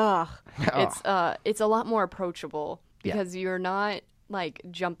 it's a lot more approachable because you're not, like,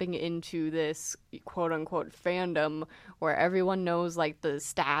 jumping into this quote unquote fandom where everyone knows, like, the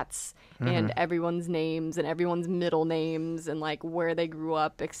stats and everyone's names and everyone's middle names and, like, where they grew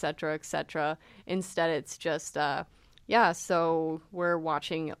up, etc., etc. Instead, it's just so we're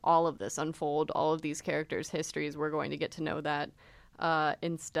watching all of this unfold, all of these characters' histories. We're going to get to know that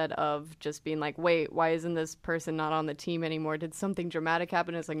instead of just being like, wait, why isn't this person not on the team anymore? Did something dramatic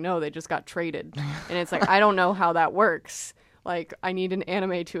happen? It's like, no, they just got traded. And it's like, I don't know how that works. Like, I need an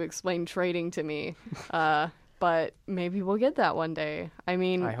anime to explain trading to me. But maybe we'll get that one day. I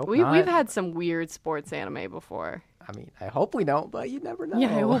mean, we've had some weird sports anime before. I mean, I hope we don't, but you never know.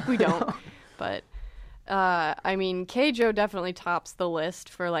 Yeah, I hope we don't. But I mean, Keijo definitely tops the list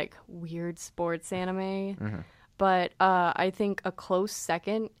for, like, weird sports anime. But I think a close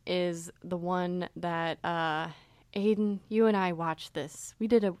second is the one that Aiden, you and I watched this. We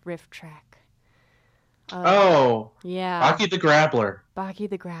did a riff track. Yeah. Baki the Grappler. Baki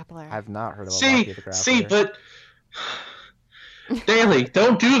the Grappler. I've not heard of Baki the Grappler. But Daly,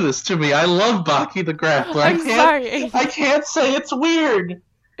 don't do this to me. I love Baki the Grappler. I'm sorry. I can't say it's weird.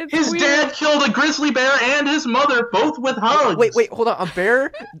 His dad killed a grizzly bear and his mother, both with hugs. Wait, hold on. A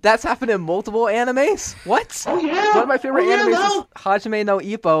bear? That's happened in multiple animes? What? Oh, yeah. One of my favorite animes is Hajime no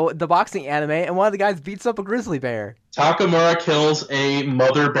Ippo, the boxing anime, and one of the guys beats up a grizzly bear. Takamura kills a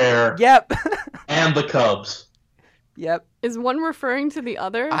mother bear. Yep. And the cubs. Yep. Is one referring to the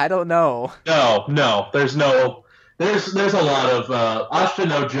other? I don't know. No. There's a lot of... Ashita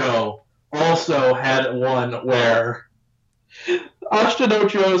no Joe also had one where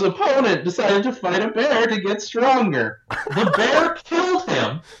Ashitanojo's opponent decided to fight a bear to get stronger. The bear killed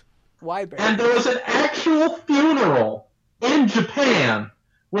him, Why bear? and there was an actual funeral in Japan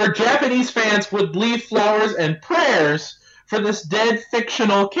where Japanese fans would leave flowers and prayers for this dead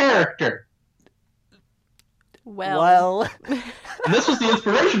fictional character. Well, And this was the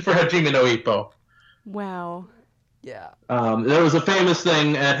inspiration for Hajime no Ippo. Wow. yeah. There was a famous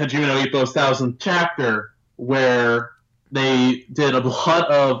thing at Hajime no Ippo's 1000th chapter where they did a lot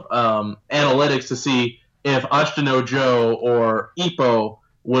of analytics to see if Ashitanojo or Ippo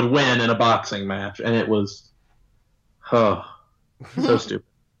would win in a boxing match, and it was so stupid.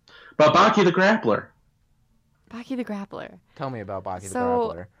 But Baki the Grappler. Baki the Grappler. Tell me about Baki the So,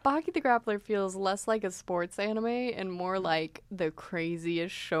 Grappler. Baki the Grappler feels less like a sports anime and more like the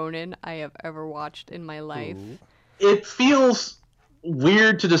craziest shonen I have ever watched in my life. Ooh. It feels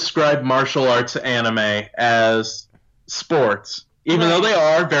weird to describe martial arts anime as sports, even though they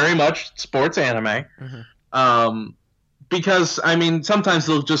are very much sports anime. Because, I mean, sometimes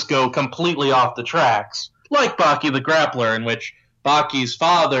they'll just go completely off the tracks, like Baki the Grappler, in which Baki's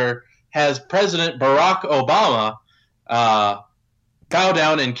father has President Barack Obama bow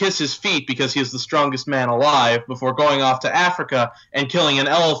down and kiss his feet because he is the strongest man alive before going off to Africa and killing an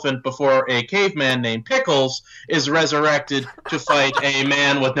elephant before a caveman named Pickles is resurrected to fight a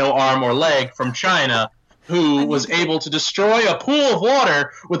man with no arm or leg from China who was able to destroy a pool of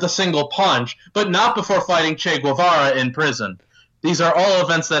water with a single punch, but not before fighting Che Guevara in prison. These are all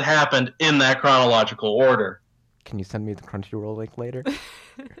events that happened in that chronological order. Can you send me the Crunchyroll link later?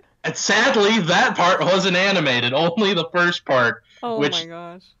 And sadly, that part wasn't animated, only the first part. Oh Which- my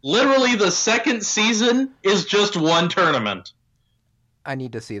gosh. Literally, the second season is just one tournament. I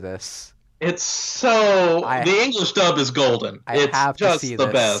need to see this. It's so... I- the English dub is golden. I It's have just to see the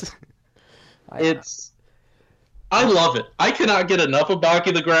this. best. I- I love it. I cannot get enough of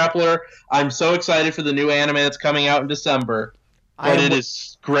Baki the Grappler. I'm so excited for the new anime that's coming out in December. But it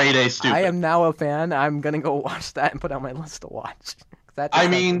is grade A stupid. I am now a fan. I'm gonna go watch that and put on my list to watch. That just I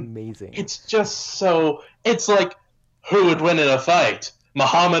sounds mean, amazing. It's just so... It's like, who would win in a fight?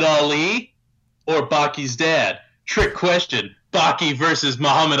 Muhammad Ali or Baki's dad? Trick question. Baki versus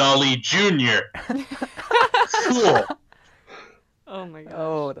Muhammad Ali Jr. Cool. Oh my gosh.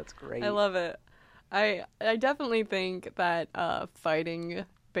 Oh, that's great. I love it. I definitely think that fighting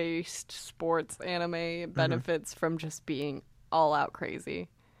based sports anime benefits from just being all out crazy.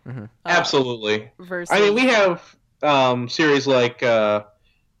 Absolutely. Versus I mean, we have series like Karate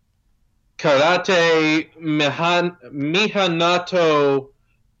Mihanato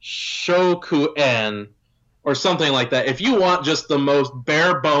Shokuen or something like that. If you want just the most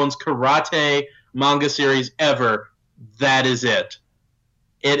bare bones karate manga series ever, that is it.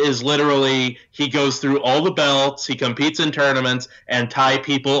 It is literally, he goes through all the belts, he competes in tournaments, and Thai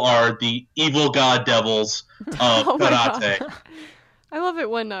people are the evil god devils of Oh my karate. God. I love it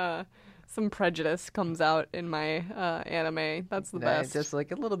when some prejudice comes out in my anime. That's the best. Just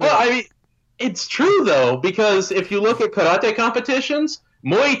like a little bit. Well, I mean, it's true though, because if you look at karate competitions,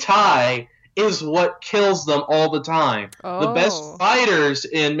 Muay Thai is what kills them all the time. The best Oh. fighters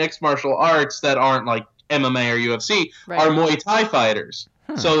in mixed martial arts that aren't like MMA or UFC Right. are Muay Thai fighters.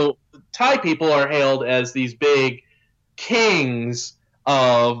 So Thai people are hailed as these big kings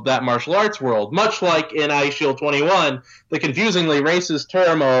of that martial arts world, much like in Ice Shield 21, the confusingly racist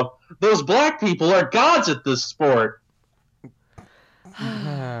term of those black people are gods at this sport.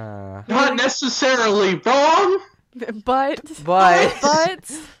 Not necessarily wrong. But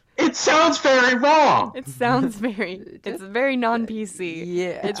But- It sounds very wrong. it sounds very it's very non-PC.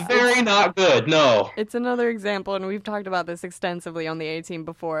 yeah. It's Very not good, no. It's another example, and we've talked about this extensively on the A-Team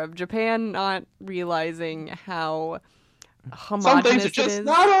before, of Japan not realizing how Some homogenous things are it just is.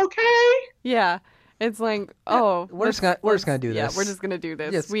 not okay. Yeah. It's like, oh, we're just gonna do Yeah, this. we're just gonna do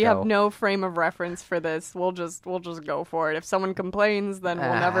this. Just we go. have no frame of reference for this. We'll just go for it. If someone complains, then we'll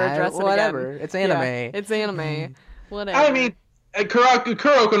never address it whatever. again. It's anime. Yeah, it's anime. Whatever. I mean,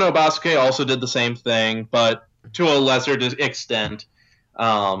 Kuroko no Basuke also did the same thing, but to a lesser extent.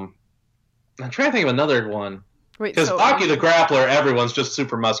 I'm trying to think of another one. wait, Because so Baki the Grappler, everyone's just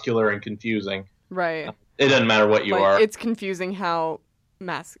super muscular and confusing. right? It doesn't matter what you Like, are. it's confusing how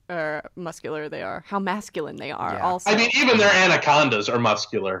muscular they are, how masculine they are. Yeah. Also, I mean, even their anacondas are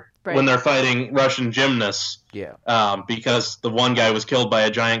muscular Right. when they're fighting Russian gymnasts. Yeah. Because the one guy was killed by a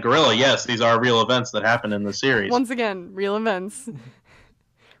giant gorilla. Yes, these are real events that happen in the series. once again, real events,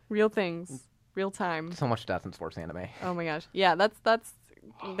 real things, real time. So much death in sports anime. Oh my gosh, yeah, that's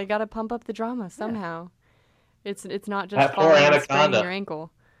they gotta pump up the drama somehow. It's not just That poor falling and spraining anaconda. your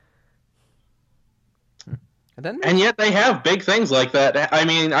ankle. And yet they have big things like that. I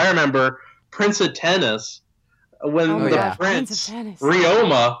mean, I remember Prince of Tennis when Oh my the gosh, Prince of Tennis.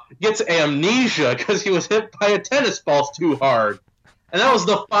 Ryoma gets amnesia because he was hit by a tennis ball too hard. And that was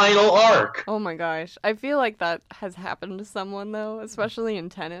the final arc. Oh my gosh. I feel like that has happened to someone though, especially in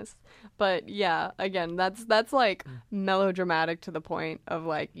tennis. But yeah, again, that's like melodramatic to the point of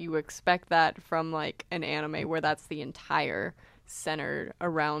like you expect that from like an anime where that's the entire centered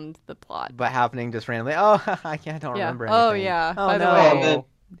around the plot. But happening just randomly. Oh, I don't Yeah. remember anything. Oh yeah. Oh By the no. way,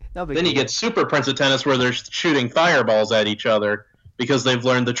 No big Then you deal. get Super Prince of Tennis where they're shooting fireballs at each other because they've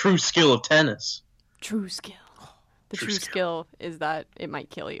learned the true skill of tennis. true skill. The True true skill. skill is that it might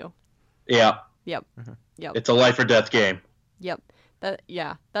kill you. Yeah. Yep. Mhm. Yep. It's a life or death game. Yep.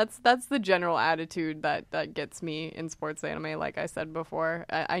 That's the general attitude that gets me in sports anime. Like I said before,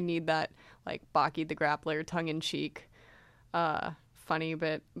 I need that like Baki the Grappler tongue in cheek, funny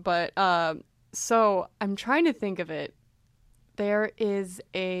bit. But so I'm trying to think of it. There is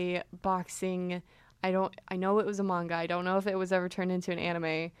a boxing. I know it was a manga. I don't know if it was ever turned into an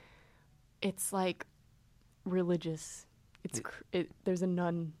anime. It's like religious. There's a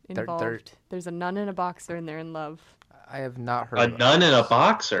nun involved. There's a nun and a boxer, and they're in love. I have not heard A of nun and a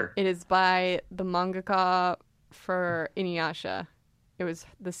boxer. It is by the mangaka for Inuyasha. It was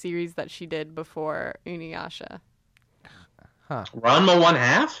the series that she did before Inuyasha. Ranma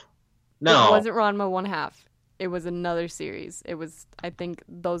 1/2? No. It wasn't Ranma 1/2. It was another series. It was, I think,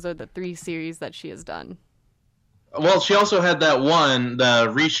 those are the 3 series that she has done. Well, she also had that one, the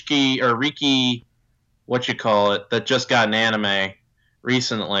Riki, what you call it, that just got an anime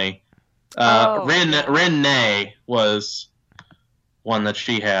recently. Oh, Rin-ne was one that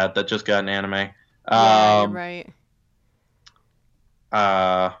she had that just got an anime. Yeah, you're right.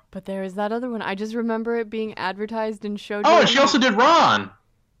 Uh, But there is that other one. I just remember it being advertised in shoujo. oh, and she also did Ron.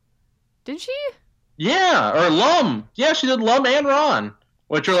 Did she? Yeah, or Lum. Yeah, she did Lum and Ron,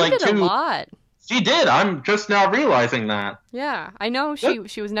 which are She like did a two. lot. She did. I'm just now realizing that. Yeah, I know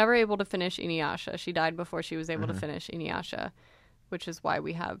she was never able to finish Inuyasha. She died before she was able to finish Inuyasha, which is why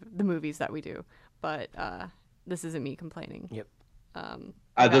we have the movies that we do. But this isn't me complaining. Yep.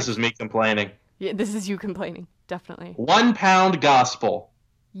 This is me complaining. Yeah, this is you complaining, definitely. 1 Pound Gospel.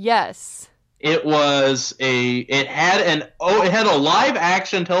 Yes. It had a live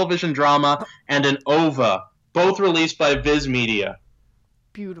action television drama and an OVA, both released by Viz Media.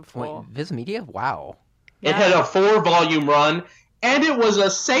 Beautiful. Wait, Viz Media? Wow. It had a 4-volume run, and it was a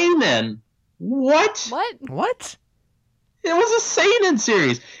seinen. What? What? It was a seinen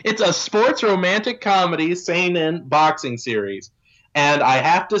series. It's a sports romantic comedy seinen boxing series. And I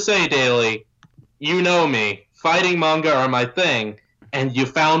have to say, Daly, you know me. Fighting manga are my thing, and you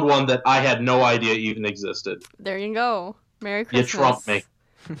found one that I had no idea even existed. There you go. Merry You Christmas. trumped me.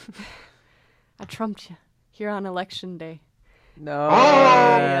 I trumped you here on election day. No.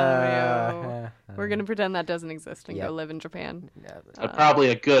 Oh! We're going to pretend that doesn't exist and Yep. go live in Japan. Probably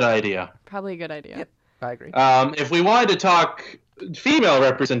a good idea. Probably a good idea. Yep. I agree. If we wanted to talk female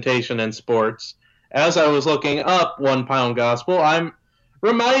representation in sports, as I was looking up 1 Pound Gospel, I'm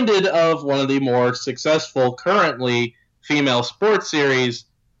reminded of one of the more successful currently female sports series,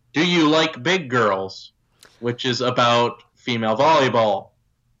 Do You Like Big Girls? Which is about female volleyball.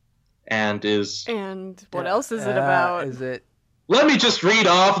 And what else is it about? Is it? let me just read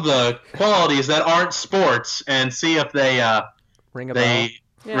off the qualities that aren't sports and see if they Ring a bell.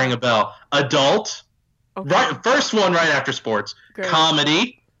 Yeah. ring a bell. Adult, Okay. right, first one right after sports. Great.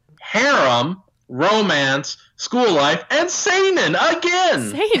 Comedy, harem, romance, school life, and seinen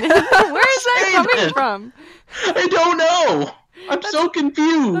again. Seinen? Where is that coming Seinen. from? I don't know. I'm so That's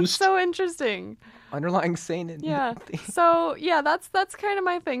confused. so interesting. Underlying seinen. Yeah. So yeah, that's kind of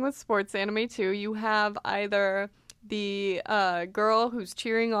my thing with sports anime too. You have either the girl who's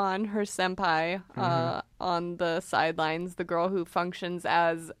cheering on her senpai on the sidelines, the girl who functions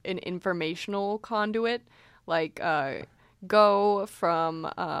as an informational conduit, like Go from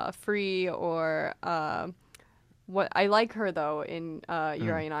Free or what I like her though in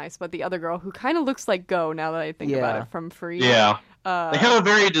Yuri on Ice, but the other girl who kind of looks like Go now that I think about Yeah. it from Free. Yeah. They have a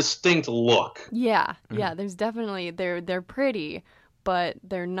very distinct look. Yeah, yeah. There's definitely they're pretty, but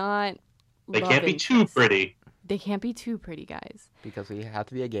they're not. They love can't be too interests. pretty. They can't be too pretty, guys. Because we have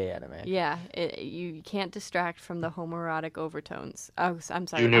to be a gay anime. Yeah, you can't distract from the homoerotic overtones. Oh, I'm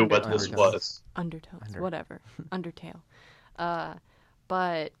sorry. You knew what this undertones. was. Undertones, whatever. Undertale.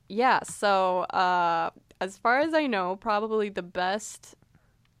 But yeah. So as far as I know, probably the best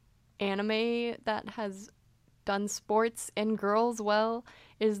anime that has done sports and girls well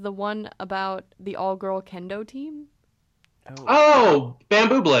is the one about the all-girl kendo team. Oh,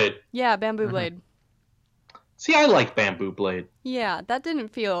 Bamboo Blade. Yeah, Bamboo Blade. See, I like Bamboo Blade. Yeah, that didn't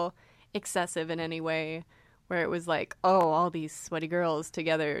feel excessive in any way, where it was like, oh, all these sweaty girls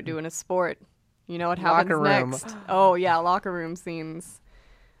together doing a sport. You know what happens Locker room. next? Oh, yeah, locker room scenes.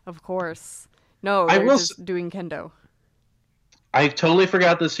 Of course. No, I they're will just doing kendo. I totally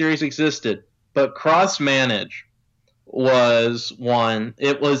forgot this series existed, but Cross Manage was one.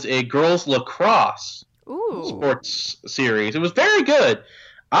 It was a girls lacrosse Ooh. sports series. It was very good.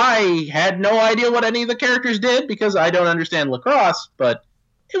 I had no idea what any of the characters did because I don't understand lacrosse, but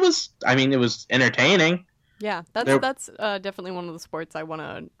it was entertaining. Yeah, There- that's definitely one of the sports I want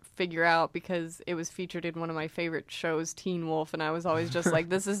to figure out because it was featured in one of my favorite shows, Teen Wolf, and I was always just like,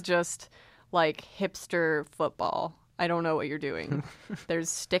 this is just like hipster football. I don't know what you're doing. There's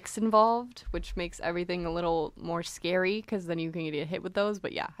sticks involved, which makes everything a little more scary because then you can get hit with those.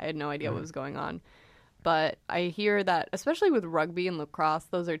 But yeah, I had no idea what was going on. But I hear that, especially with rugby and lacrosse,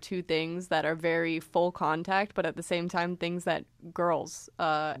 those are two things that are very full contact, but at the same time, things that girls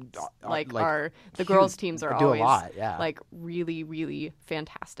like are the huge- girls' teams are do always a lot, yeah. like really, really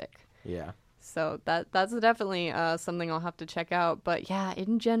fantastic. Yeah. So that's definitely something I'll have to check out. But yeah,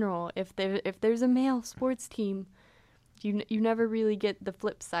 in general, if there's a male sports team, you never really get the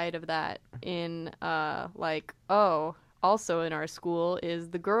flip side of that in like, oh, also in our school is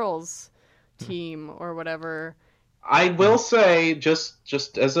the girls team or whatever. I will say,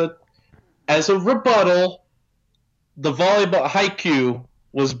 just as a rebuttal, the volleyball Haikyuu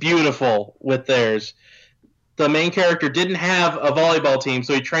was beautiful with theirs. The main character didn't have a volleyball team,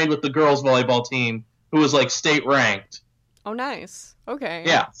 so he trained with the girls' volleyball team, who was like state ranked. Oh, nice. Okay.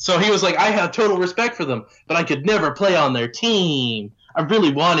 Yeah, so he was like, I have total respect for them, but I could never play on their team. I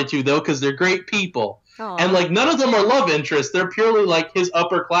really wanted to, though, because they're great people. Aw. And, like, none of them are love interests. They're purely, like, his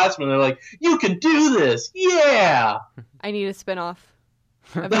upperclassmen. They're like, you can do this. Yeah. I need a spin-off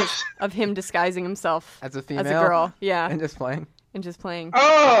of him disguising himself As a female? as a girl. Yeah, And just playing. and just playing.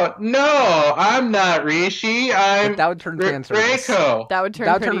 Oh, no, I'm not Rishi. I'm But that would turn fan service. Reiko. That would turn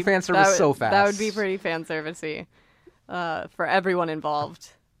That would turn pretty, fan service that would- so That would fast. be pretty fan servicey for everyone involved.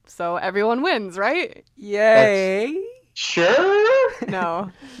 So everyone wins, right? Yay! Sure?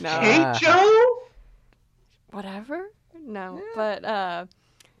 No, no, Keicho? whatever. No, but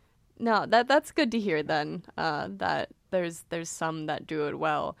no, that's good to hear then. That there's some that do it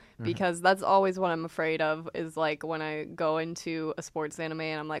well because that's always what I'm afraid of is like when I go into a sports anime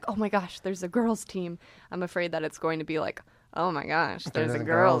and I'm like, oh my gosh, there's a girls team. I'm afraid that it's going to be like, oh my gosh, there's a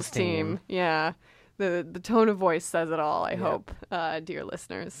girls team. Yeah, the tone of voice says it all. I hope, dear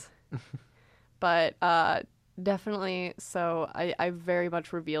listeners. But definitely, so I very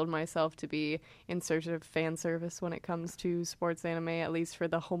much revealed myself to be in search of fan service when it comes to sports anime, at least for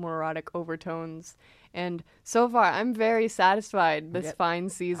the homoerotic overtones. And so far, I'm very satisfied this Yeah, fine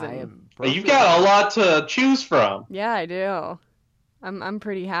season. I am. You've got a lot to choose from. Yeah, I do. I'm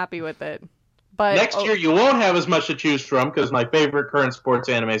pretty happy with it. But Next year, you won't have as much to choose from because my favorite current sports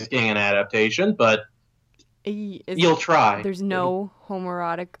anime is getting an adaptation, but you'll try. There's no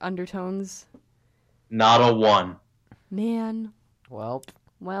homoerotic undertones. Not a one. Man, Well,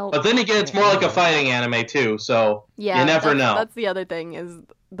 But then again, it's more like a fighting anime, too, so yeah, you never know. That's the other thing is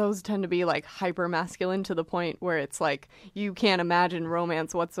those tend to be like hyper masculine to the point where it's like you can't imagine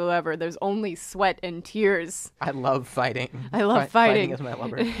romance whatsoever. There's only sweat and tears. I love fighting. I love fighting. Fighting is my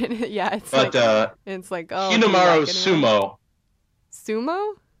lover. Yeah, it's But like oh, do you Hinamaru like anyone? Sumo.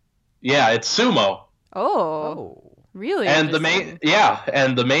 Sumo? Yeah, it's sumo. Oh, really? And the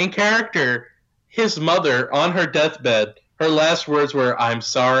main character, his mother, on her deathbed, her last words were, "I'm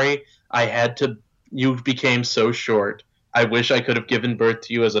sorry, you became so short. I wish I could have given birth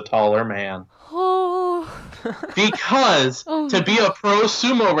to you as a taller man." Oh, Because Oh to my be a pro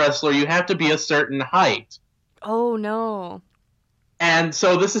sumo wrestler, you have to be a certain height. oh no. And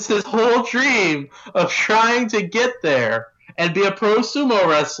so this is his whole dream of trying to get there and be a pro sumo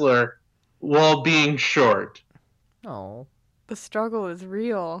wrestler while being short. Oh. The struggle is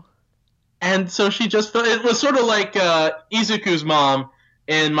real. And so she just felt it was sort of like Izuku's mom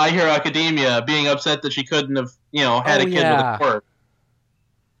in My Hero Academia being upset that she couldn't have, had Oh, a kid yeah. with a quirk.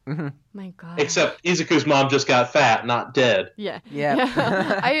 Mm-hmm. My God. Except Izuku's mom just got fat, not dead. Yeah.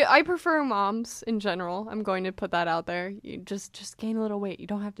 Yeah. I prefer moms in general. I'm going to put that out there. You just gain a little weight. You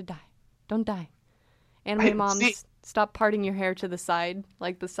don't have to die. Don't die. Anime moms, see- stop parting your hair to the side,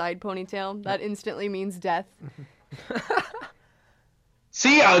 like the side ponytail. That instantly means death.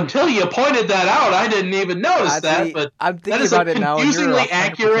 See, until you pointed that out, I didn't even notice that. But I'm that thinking is a about it now, and you're confusingly 100%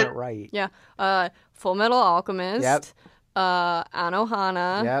 accurate- right. Yeah. Full Metal Alchemist. Yep.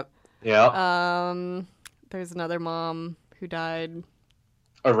 Anohana. Yep. yeah, There's another mom who died.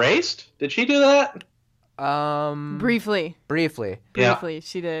 Erased? Did she do that? Briefly, Yeah.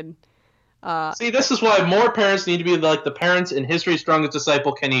 she did. See, this is why more parents need to be like the parents in History's Strongest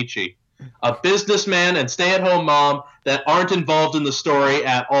Disciple, Kenichi. A businessman and stay-at-home mom that aren't involved in the story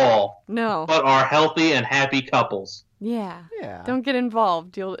at all, No. but are healthy and happy couples. Yeah. Yeah. Don't get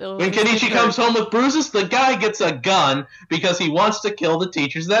involved. It'll When just Kenichi get comes hurt. home with bruises, the guy gets a gun because he wants to kill the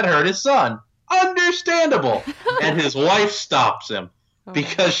teachers that hurt his son. Understandable. And his wife stops him Oh.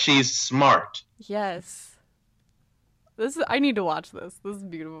 because she's smart. Yes. I need to watch this. This is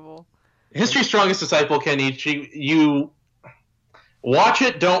beautiful. History's Strongest Disciple, Kenichi, you watch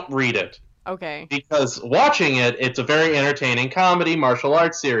it, don't read it. Okay. Because watching it, it's a very entertaining comedy martial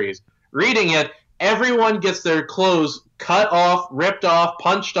arts series. Reading it, everyone gets their clothes cut off, ripped off,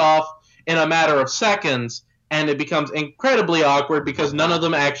 punched off in a matter of seconds, and it becomes incredibly awkward because none of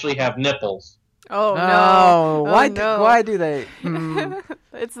them actually have nipples. Oh no. No. Oh, Why? no. Why do they?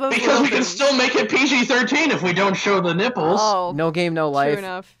 It's those Because little we can things. still make it PG-13 if we don't show the nipples. Oh, No game, no true life.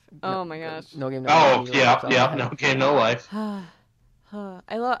 enough. Oh my gosh. No game, no Oh, life. yeah, no game, no life.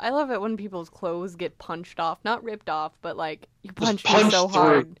 I love it when people's clothes get punched off, not ripped off, but like you Just punched me so punched through.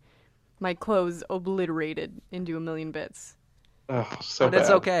 hard, my clothes obliterated into a million bits. Oh, so But it's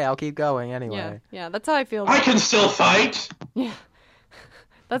bad. okay. I'll keep going anyway. Yeah, that's how I feel. I About, can still fight. yeah,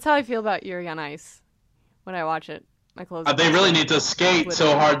 that's how I feel about Yuri on Ice. When I watch it, my clothes. They are really need to skate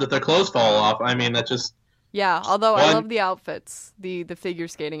so hard that their clothes fall off. I mean, that just... Yeah, although I One- love the outfits, the figure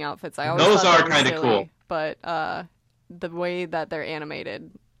skating outfits. I always Those thought they are were kinda silly, cool. But the way that they're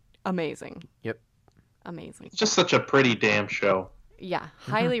animated, amazing. Yep. Amazing. It's just such a pretty damn show. Yeah,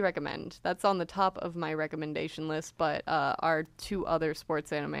 highly recommend. That's on the top of my recommendation list, but our two other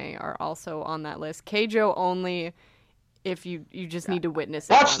sports anime are also on that list. Keijo only if you just need to witness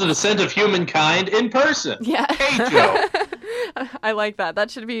it. Watch The once. Descent of Humankind in person. Yeah. Keijo. I like that.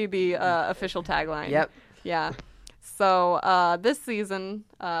 That should be the official tagline. Yep. Yeah. So this season,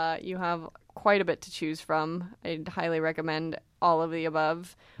 you have quite a bit to choose from. I'd highly recommend all of the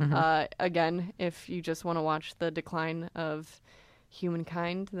above. Again, if you just want to watch the decline of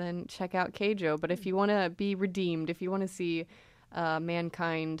humankind, then check out Keijo. But if you want to be redeemed, if you want to see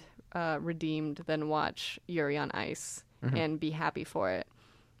mankind redeemed, then watch Yuri on Ice and be happy for it.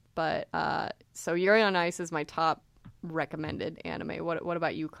 But so Yuri on Ice is my top recommended anime. What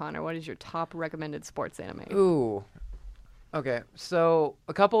about you, Connor? What is your top recommended sports anime? Ooh. Okay, so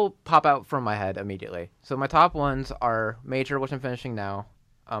a couple pop out from my head immediately. So my top ones are Major, which I'm finishing now,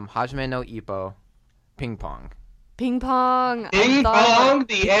 Hajime no Ippo, Ping Pong. Ping Pong. Ping Pong,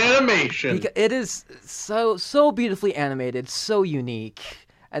 the animation. It is so beautifully animated, so unique,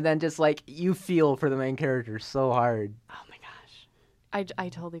 and then just like you feel for the main character so hard. Oh my gosh, I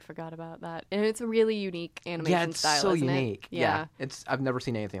totally forgot about that. And it's a really unique animation Yeah, it's style. so isn't it? unique. Yeah. I've never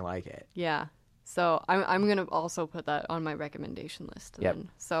seen anything like it. Yeah. So I'm gonna also put that on my recommendation list. Yep. Then.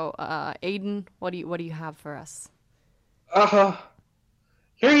 So Aiden, what do you have for us?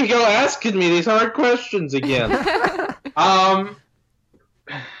 Here you go asking me these hard questions again.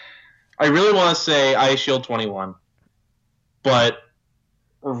 I really want to say Ice Shield 21, but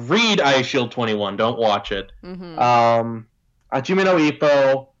read Ice Shield 21. Don't watch it. Mm-hmm. Hajime no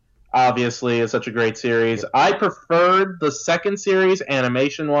Ippo, obviously, is such a great series. I preferred the second series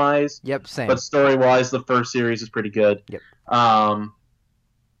animation-wise, Yep, same. but story-wise, the first series is pretty good. Yep.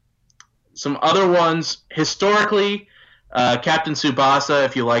 Some other ones, historically, Captain Tsubasa,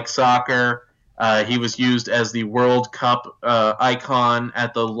 if you like soccer, he was used as the World Cup icon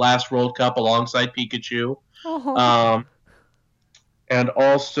at the last World Cup alongside Pikachu. Oh. And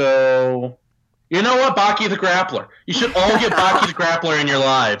also, you know what? Baki the Grappler. You should all get Baki the Grappler in your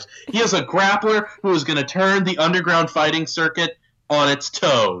lives. He is a grappler who is going to turn the underground fighting circuit on its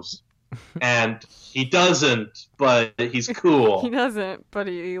toes. And he doesn't, but he's cool. He doesn't, but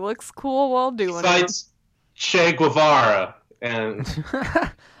he looks cool while doing it. Fights Che Guevara and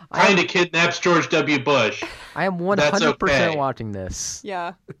kind of kidnaps George W. Bush. I am That's 100% okay. watching this.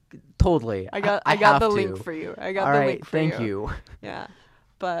 Yeah, Totally. I got have the to. link for you. I got All the right, link for thank you. Yeah.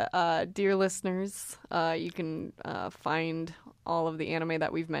 But, dear listeners, you can find all of the anime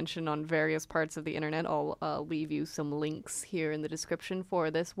that we've mentioned on various parts of the internet. I'll leave you some links here in the description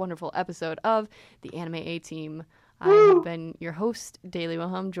for this wonderful episode of the Anime A-Team. I have been your host, Daily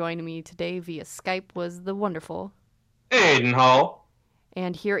Waham. Joining me today via Skype was the wonderful, Aiden Hall.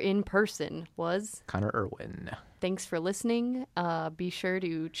 and here in person was... Connor Irwin. Thanks for listening. Be sure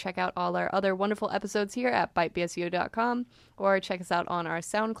to check out all our other wonderful episodes here at bitebsu.com or check us out on our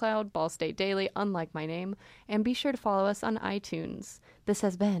SoundCloud, Ball State Daily, unlike my name, and be sure to follow us on iTunes. This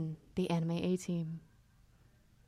has been the Anime A-Team.